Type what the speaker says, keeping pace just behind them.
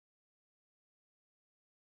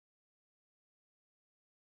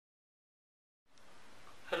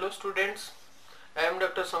students, I am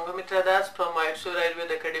Dr. Sanghamitra Dash from Ayursure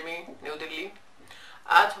Ayurveda Academy, new Delhi.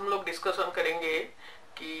 आज हम लोग discussion करेंगे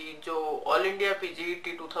कि जो ऑल इंडिया पीजी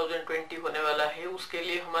 2020 होने वाला है उसके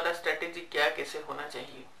लिए हमारा स्ट्रेटेजी क्या कैसे होना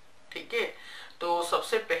चाहिए। ठीक है, तो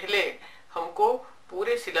सबसे पहले हमको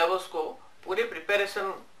पूरे सिलेबस को, पूरे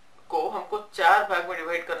प्रिपरेशन को हमको 4 भाग में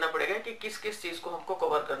डिवाइड करना पड़ेगा कि किस किस चीज को हमको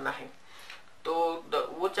कवर करना है। तो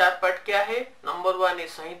वो 4 पार्ट क्या है? Number 1 is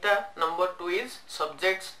Samhita, number 2 is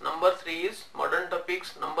subjects, number 3 is modern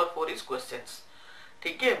topics, number 4 is questions.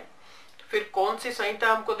 ठीक है, फिर कौन सी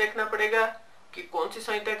संहिता हमको देखना पड़ेगा कि कौन सी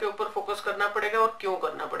संहिता के ऊपर फोकस करना पड़ेगा और क्यों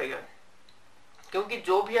करना पड़ेगा। क्योंकि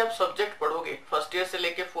जो भी आप सब्जेक्ट पढ़ोगे, फर्स्ट ईयर से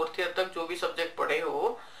लेके 4th ईयर तक जो भी सब्जेक्ट पढ़े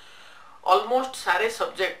हो, ऑलमोस्ट सारे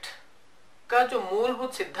सब्जेक्ट का जो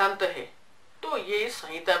मूलभूत सिद्धांत है तो ये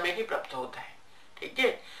संहिता में ही प्राप्त होता है। ठीक है,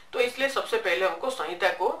 तो इसलिए सबसे पहले हमको संहिता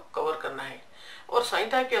को कवर करना है। और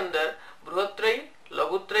संहिता के अंदर बृहत्त्रयी,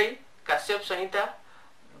 लघुत्रयी, काश्यप संहिता,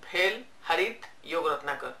 भेल, हरित, योग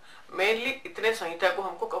रत्नाकर, मेनली इतने संहिता को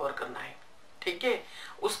हमको कवर करना है। ठीक है,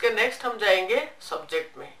 उसके नेक्स्ट हम जाएंगे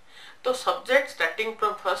सब्जेक्ट में। तो subject starting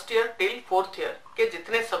from first year till 4th year के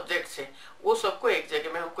जितने सब्जेक्ट्स है वो सबको एक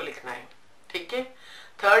जगह में हमको लिखना है। ठीक है,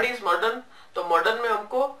 थर्ड इज मॉडर्न। तो मॉडर्न में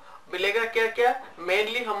हमको मिलेगा क्या क्या?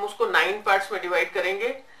 मेनली हम उसको 9 पार्ट्स में डिवाइड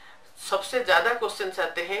करेंगे। सबसे ज्यादा क्वेश्चंस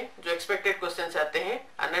आते हैं, जो एक्सपेक्टेड क्वेश्चंस आते हैं,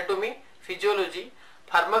 एनाटॉमी, फिजियोलॉजी,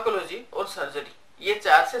 फार्माकोलॉजी और सर्जरी, ये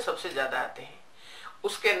 4 से सबसे ज्यादा आते हैं।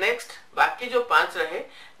 उसके नेक्स्ट बाकी जो 5 रहे,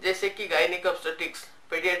 जैसे कि gynaec obstetrics,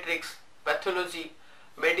 paediatrics, pathology,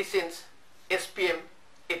 medicine, SPM,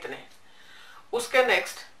 इतने। उसके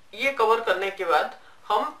नेक्स्ट ये कवर करने के बाद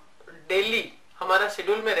हम डेली, हमारा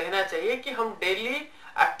शेड्यूल में रहना चाहिए कि हम daily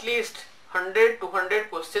at least 100 to 100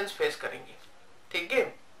 questions face करेंगे। ठीक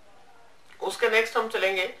है, उसके नेक्स्ट हम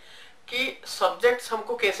चलेंगे कि सब्जेक्ट्स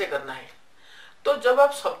हमको कैसे करना है। तो जब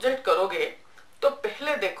आप सब्जेक्ट करोगे तो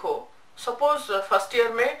पहले देखो, सपोज फर्स्ट ईयर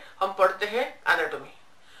में हम पढ़ते हैं एनाटॉमी,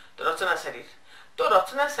 तो रचना शरीर। तो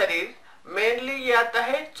रचना शरीर मेनली ये आता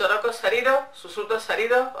है चरक शरीर, सुश्रुत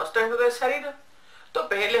शरीर, अष्टांग शरीर। तो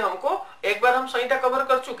पहले हमको एक बार हम संहिता कवर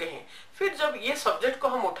कर चुके हैं, फिर जब ये सब्जेक्ट को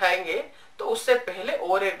हम उठाएंगे तो उससे पहले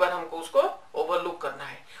और एक बार हमको उसको ओवरलुक करना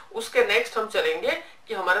है। उसके नेक्स्ट हम चलेंगे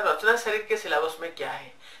कि हमारा रचना शरीर के सिलेबस में क्या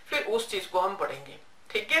है, फिर उस चीज को हम पढ़ेंगे।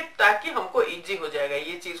 ठीक है, ताकि हमको इजी हो जाएगा,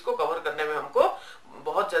 ये चीज को कवर करने में हमको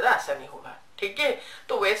बहुत ज्यादा आसानी होगा। ठीक है,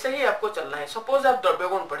 तो वैसे ही आपको चलना है। सपोज आप द्रव्य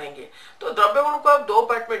गुण पढ़ेंगे तो द्रव्य गुण को आप 2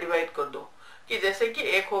 पार्ट में डिवाइड कर दो, कि जैसे कि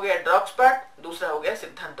एक हो गया ड्रग्स पार्ट, दूसरा हो गया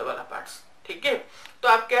सिद्धांत वाला पार्ट। ठीक है, तो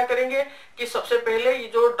आप क्या करेंगे कि सबसे पहले ये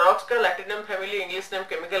जो ड्रग्स का लैटिनम family, English name,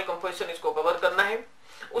 chemical composition, इसको कवर करना है।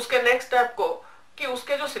 उसके नेक्स्ट आपको कि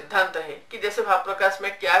उसके जो सिद्धांत है कि जैसे भाव प्रकाश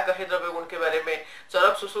में क्या कहे द्रव्य गुण के बारे में,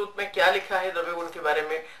 चरक सुश्रुत में क्या लिखा है द्रव्य गुण के बारे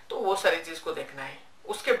में, तो वो सारी चीज को देखना है।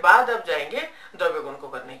 उसके बाद आप जाएंगे द्रव्य गुण को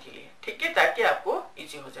करने के लिए। ठीक है, ताकि आपको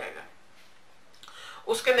इजी हो जाएगा।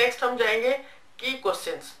 उसके नेक्स्ट हम जाएंगे कि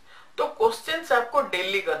क्वेश्चंस। तो क्वेश्चंस आपको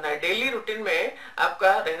डेली करना है। डेली रूटीन में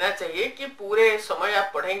आपका रहना चाहिए कि पूरे समय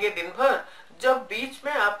आप पढ़ेंगे दिन भर, जब बीच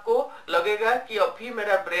में आपको लगेगा कि अभी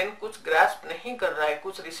मेरा ब्रेन कुछ ग्रास्प नहीं कर रहा है,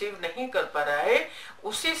 कुछ रिसीव नहीं कर पा रहा है,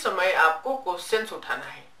 उसी समय आपको क्वेश्चंस उठाना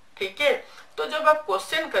है। ठीक है, तो जब आप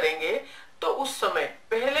क्वेश्चन करेंगे तो उस समय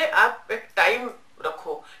पहले आप एक टाइम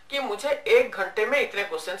रखो कि मुझे 1 घंटे में इतने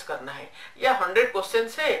क्वेश्चंस करना है, या 100 क्वेश्चन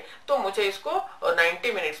है तो मुझे इसको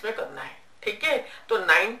 90 मिनट्स में करना है। ठीक है, तो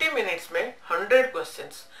 90 मिनट्स में 100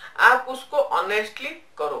 क्वेश्चंस आप उसको ऑनेस्टली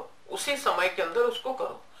करो, उसी समय के अंदर उसको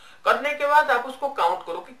करो। करने के बाद आप उसको काउंट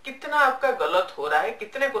करो कि कितना आपका गलत हो रहा है,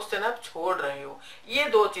 कितने क्वेश्चन आप छोड़ रहे हो। ये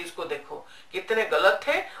 2 चीज को देखो, कितने गलत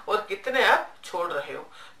है और कितने आप छोड़ रहे हो।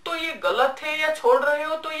 तो ये गलत है या छोड़ रहे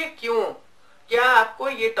हो तो ये क्यों? क्या आपको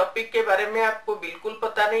ये टॉपिक के बारे में आपको बिल्कुल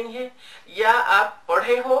पता नहीं है, या आप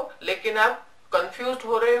पढ़े हो लेकिन आप कंफ्यूज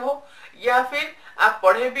हो रहे हो, या फिर आप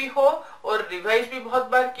पढ़े भी हो और रिवाइज भी बहुत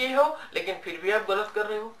बार किए हो लेकिन फिर भी आप गलत कर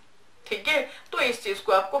रहे हो। ठीक है, तो इस चीज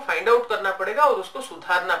को आपको फाइंड आउट करना पड़ेगा और उसको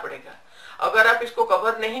सुधारना पड़ेगा। अगर आप इसको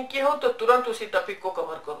कवर नहीं किए हो तो तुरंत उसी टॉपिक को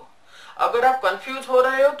कवर करो। अगर आप कंफ्यूज हो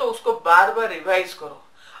रहे हो तो उसको बार बार रिवाइज करो।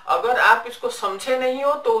 अगर आप इसको समझे नहीं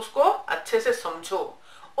हो तो उसको अच्छे से समझो।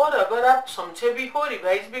 और अगर आप समझे भी हो,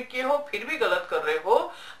 रिवाइज भी किए हो, फिर भी गलत कर रहे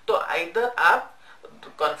हो, तो आइदर आप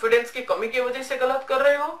कॉन्फिडेंस की कमी की वजह से गलत कर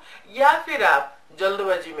रहे हो, या फिर आप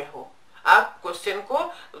जल्दबाजी में हो, आप क्वेश्चन को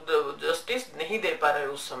जस्टिस नहीं दे पा रहे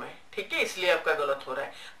हो उस समय। ठीक है, इसलिए आपका गलत हो रहा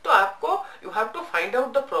है। तो आपको you have to find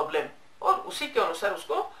out the problem और उसी के अनुसार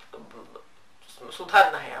उसको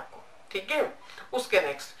सुधारना है आपको। ठीक है, उसके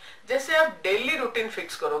नेक्स्ट जैसे आप डेली रूटीन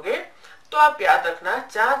फिक्स करोगे तो आप याद रखना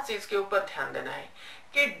 4 चीज के ऊपर ध्यान देना है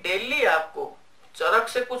कि डेली आपको चरक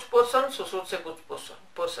से कुछ पोर्शन, सुश्रुत से कुछ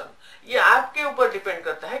पोर्शन। ये आपके ऊपर डिपेंड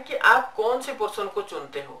करता है कि आप कौन से पोर्शन को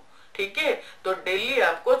चुनते हो। ठीक है, तो डेली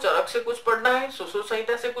आपको चरक से कुछ पढ़ना है, सुश्रुत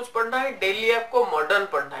संहिता से कुछ पढ़ना है, डेली आपको मॉडर्न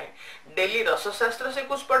पढ़ना है, डेली रसशास्त्र से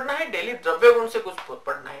कुछ पढ़ना है, डेली द्रव्य गुण से कुछ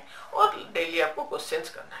पढ़ना है, और डेली आपको क्वेश्चंस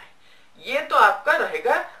करना है। ये तो आपका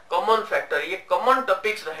रहेगा कॉमन फैक्टर, ये कॉमन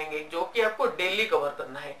टॉपिक्स रहेंगे जो कि आपको डेली कवर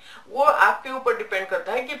करना है। वो आपके ऊपर डिपेंड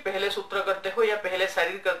करता है कि पहले सूत्र करते हो या पहले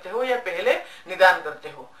शारीर करते हो या पहले निदान करते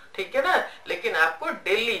हो। ठीक है ना, लेकिन आपको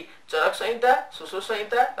डेली चरक संहिता, सुश्रुत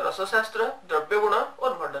संहिता, रसशास्त्र, द्रव्य गुण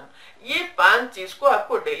और मॉडर्न, ये 5 चीज को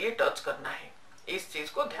आपको डेली टच करना है। इस चीज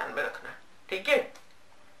को ध्यान में रखना। ठीक है,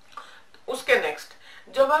 उसके नेक्स्ट,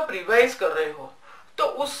 जब आप रिवाइज कर रहे हो तो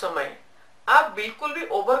उस समय आप बिल्कुल भी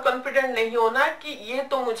ओवर कॉन्फिडेंट नहीं होना कि ये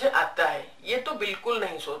तो मुझे आता है, ये तो बिल्कुल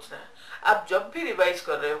नहीं सोचना। आप जब भी रिवाइज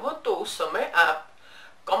कर रहे हो तो उस समय आप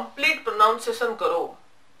कंप्लीट प्रोनाउंसिएशन करो,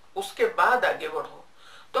 उसके बाद आगे बढ़ो।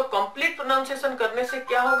 तो कंप्लीट प्रोनाउंसिएशन करने से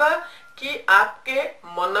क्या होगा कि आपके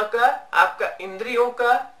मन का, आपका इंद्रियों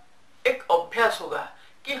का एक अभ्यास होगा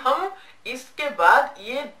कि हम इसके बाद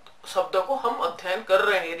ये शब्दों को हम अध्ययन कर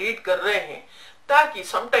रहे हैं, रीड कर रहे हैं, ताकि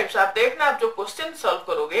समटाइम्स आप देखना, आप जो क्वेश्चन सॉल्व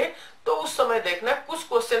करोगे तो उस समय देखना कुछ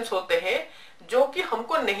क्वेश्चंस होते हैं जो कि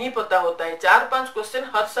हमको नहीं पता होता है। 4-5 क्वेश्चन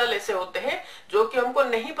हर साल ऐसे होते हैं जो कि हमको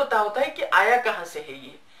नहीं पता होता है कि आया कहां से है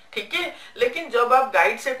ये। ठीक है, लेकिन जब आप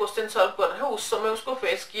गाइड से क्वेश्चन सॉल्व कर रहे हो उस समय उसको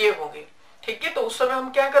फेस किए होंगे। ठीक है, तो उस समय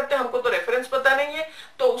हम क्या करते हैं, हमको तो रेफरेंस पता नहीं है,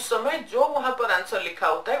 तो उस समय जो वहां पर आंसर लिखा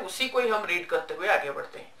होता है उसी को ही हम रीड करते हुए आगे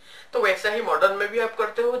बढ़ते हैं। तो वैसा ही मॉडर्न में भी आप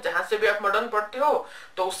करते हो, जहां से भी आप मॉडर्न पढ़ते हो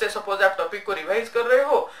तो उससे सपोज आप टॉपिक को रिवाइज कर रहे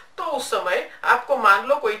हो तो उस समय आपको मान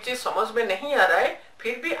लो कोई चीज समझ में नहीं आ रहा है,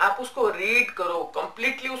 फिर भी आप उसको रीड करो,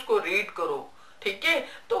 कंप्लीटली उसको रीड करो। ठीक है,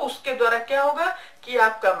 तो उसके द्वारा क्या होगा कि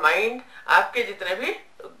आपका माइंड, आपके जितने भी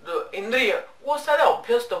इंद्रिय, वो सारे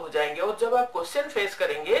अभ्यस्त हो जाएंगे, और जब आप क्वेश्चन फेस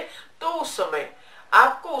करेंगे तो उस समय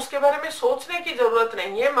आपको उसके बारे में सोचने की जरूरत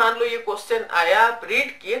नहीं है। मान लो ये क्वेश्चन आया, आप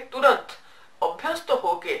रीड किए, तुरंत अभ्यस्त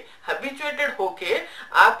होके, हैबिचुएटेड होके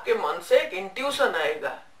आपके मन से एक इंट्यूशन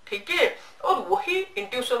आएगा। ठीक है, और वही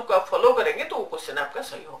इंट्यूशन को आप फॉलो करेंगे तो वो क्वेश्चन आपका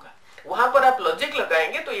सही होगा। वहां पर आप लॉजिक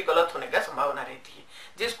लगाएंगे तो ये गलत होने का संभावना रहती है।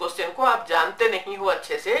 जिस क्वेश्चन को आप जानते नहीं हो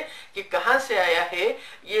अच्छे से कि कहां से आया है,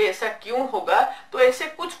 ये ऐसा क्यों होगा, तो ऐसे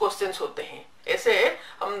कुछ क्वेश्चंस होते हैं, ऐसे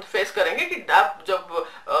हम फेस करेंगे कि आप जब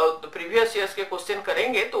प्रीवियस ईयर्स के क्वेश्चन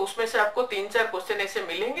करेंगे तो उसमें से आपको 3-4 क्वेश्चन ऐसे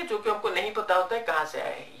मिलेंगे जो कि हमको नहीं पता होता है कहां से आया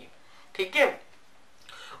है ये। ठीक है,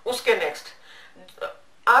 उसके नेक्स्ट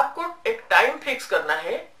आपको एक टाइम फिक्स करना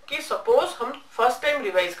है कि सपोज हम फर्स्ट टाइम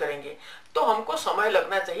रिवाइज करेंगे तो हमको समय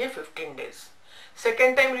लगना चाहिए 15 डेज,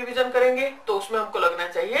 सेकेंड टाइम रिवीजन करेंगे तो उसमें हमको लगना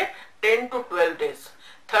चाहिए 10 to 12 डेज,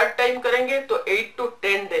 थर्ड टाइम करेंगे तो 8 to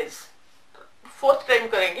 10 डेज, फोर्थ टाइम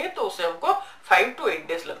करेंगे तो उसे हमको 5 to 8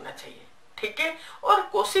 डेज लगना चाहिए। ठीक है, और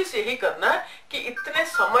कोशिश यही करना कि इतने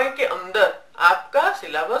समय के अंदर आपका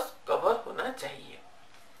सिलेबस कवर होना चाहिए।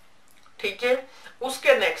 ठीक है,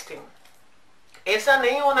 उसके नेक्स्ट थिंग, ऐसा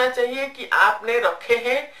नहीं होना चाहिए कि आपने रखे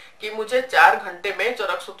हैं कि मुझे 4 घंटे में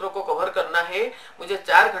चरक सूत्रों को कवर करना है, मुझे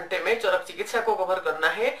 4 घंटे में चरक चिकित्सा को कवर करना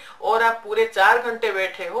है, और आप पूरे 4 घंटे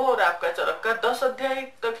बैठे हो और आपका चरक का 10 अध्याय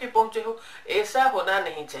तक ही पहुंचे हो। ऐसा होना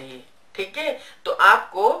नहीं चाहिए। ठीक है, तो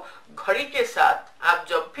आपको घड़ी के साथ आप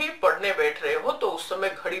जब भी पढ़ने बैठ रहे हो तो उस समय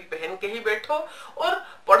घड़ी पहन के ही बैठो, और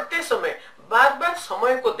पढ़ते समय बार बार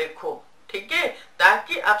समय को देखो। ठीक है,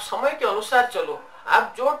 ताकि आप समय के अनुसार चलो,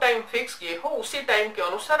 आप जो टाइम फिक्स किए हो उसी टाइम के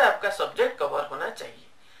अनुसार आपका सब्जेक्ट कवर होना चाहिए।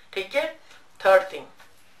 ठीक है, थर्ड थिंग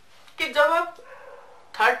कि जब आप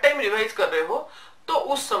थर्ड टाइम रिवाइज कर रहे हो तो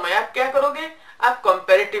उस समय आप क्या करोगे, आप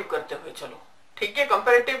कंपैरेटिव करते हुए चलो। ठीक है,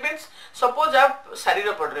 कंपैरेटिव मींस सपोज आप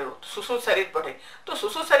शरीर पढ़ रहे हो, सुश्रुत शरीर पढ़े तो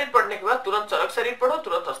सुश्रुत शरीर पढ़ने के बाद तुरंत चरक शरीर पढ़ो,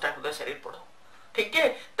 तुरंत अष्टांगोदय शरीर पढ़ो। ठीक है,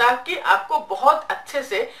 ताकि आपको बहुत अच्छे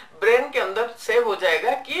से ब्रेन के अंदर सेव हो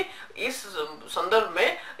जाएगा कि इस संदर्भ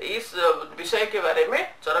में, इस विषय के बारे में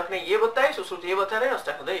चरक ने ये बताया, सुश्रुत ये बता रहे हैं,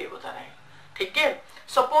 अष्टांगोदय ये बता रहे हैं। ठीक है,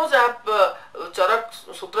 सपोज आप चरक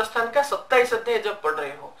सूत्रस्थान का 27 अध्याय जब पढ़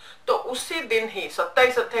रहे हो तो उसी दिन ही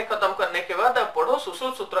 27 अध्याय खत्म करने के बाद आप पढ़ो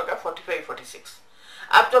सुश्रुत सूत्र का 45-46।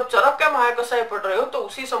 आप जब चरक का महाकषाय पढ़ रहे हो तो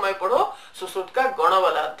उसी समय पढ़ो सुश्रुत का गण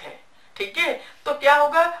वाला अध्याय। ठीक है, तो क्या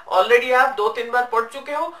होगा, ऑलरेडी आप 2-3 बार पढ़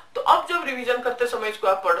चुके हो, तो अब जब रिवीजन करते समय इसको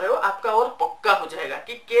आप पढ़ रहे हो, आपका और पक्का हो जाएगा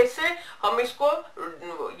कि कैसे हम इसको,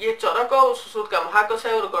 ये चरक और सुश्रुत का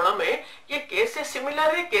महाकषाय और गण में ये कैसे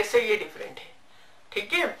सिमिलर है, कैसे ये डिफरेंट है।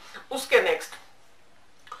 ठीक है, उसके नेक्स्ट,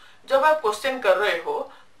 जब आप क्वेश्चन कर रहे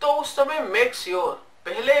हो तो उस समय मेक श्योर,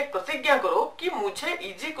 पहले एक प्रतिज्ञा करो कि मुझे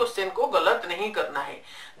इजी क्वेश्चन को गलत नहीं करना है।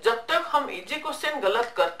 जब तक हम इजी क्वेश्चन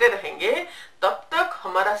गलत करते रहेंगे तब तक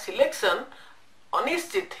हमारा सिलेक्शन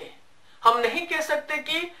अनिश्चित है। हम नहीं कह सकते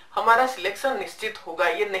कि हमारा सिलेक्शन निश्चित होगा,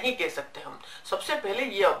 ये नहीं कह सकते हम। सबसे पहले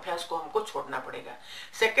ये अभ्यास को हमको छोड़ना पड़ेगा।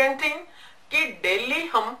 सेकेंड थिंग कि डेली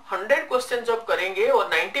हम 100 क्वेश्चन जब करेंगे और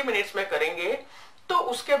 90 मिनट्स में करेंगे, तो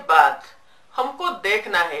उसके बाद हमको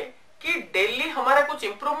देखना है कि डेली हमारा कुछ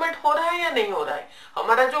इंप्रूवमेंट हो रहा है या नहीं हो रहा है,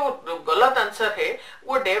 हमारा जो गलत आंसर है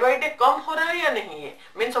वो डे बाय डे कम हो रहा है या नहीं है,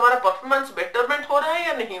 मीन्स हमारा परफॉर्मेंस बेटरमेंट हो रहा है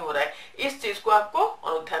या नहीं हो रहा है। इस चीज को आपको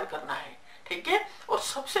अनुध्यान करना है, ठीक है। और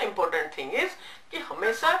सबसे इंपॉर्टेंट थिंग इज कि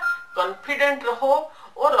हमेशा कॉन्फिडेंट रहो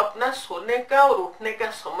और अपना सोने का और उठने का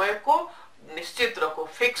समय को निश्चित रखो,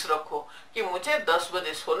 फिक्स रखो कि मुझे 10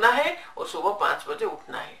 बजे सोना है और सुबह 5 बजे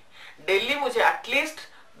उठना है। डेली मुझे एटलीस्ट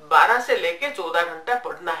 12 से लेके 14 घंटा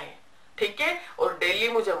पढ़ना है, ठीक है। और डेली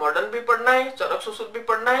मुझे मॉडर्न भी पढ़ना है, चरक सुश्रुत भी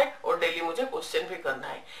पढ़ना है और डेली मुझे क्वेश्चन भी करना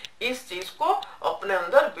है। इस चीज को अपने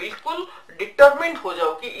अंदर बिल्कुल डिटरमिन्ड हो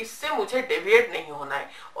जाओ कि इससे मुझे डेविएट नहीं होना है।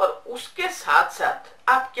 और उसके साथ साथ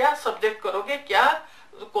आप क्या सब्जेक्ट करोगे, क्या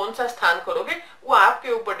कौन सा स्थान करोगे, वो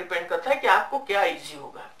आपके ऊपर डिपेंड करता है कि आपको क्या इजी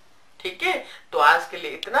होगा, ठीक है। तो आज के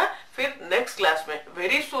लिए इतना, फिर नेक्स्ट क्लास में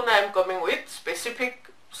very soon I am coming with specific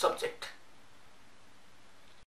subject.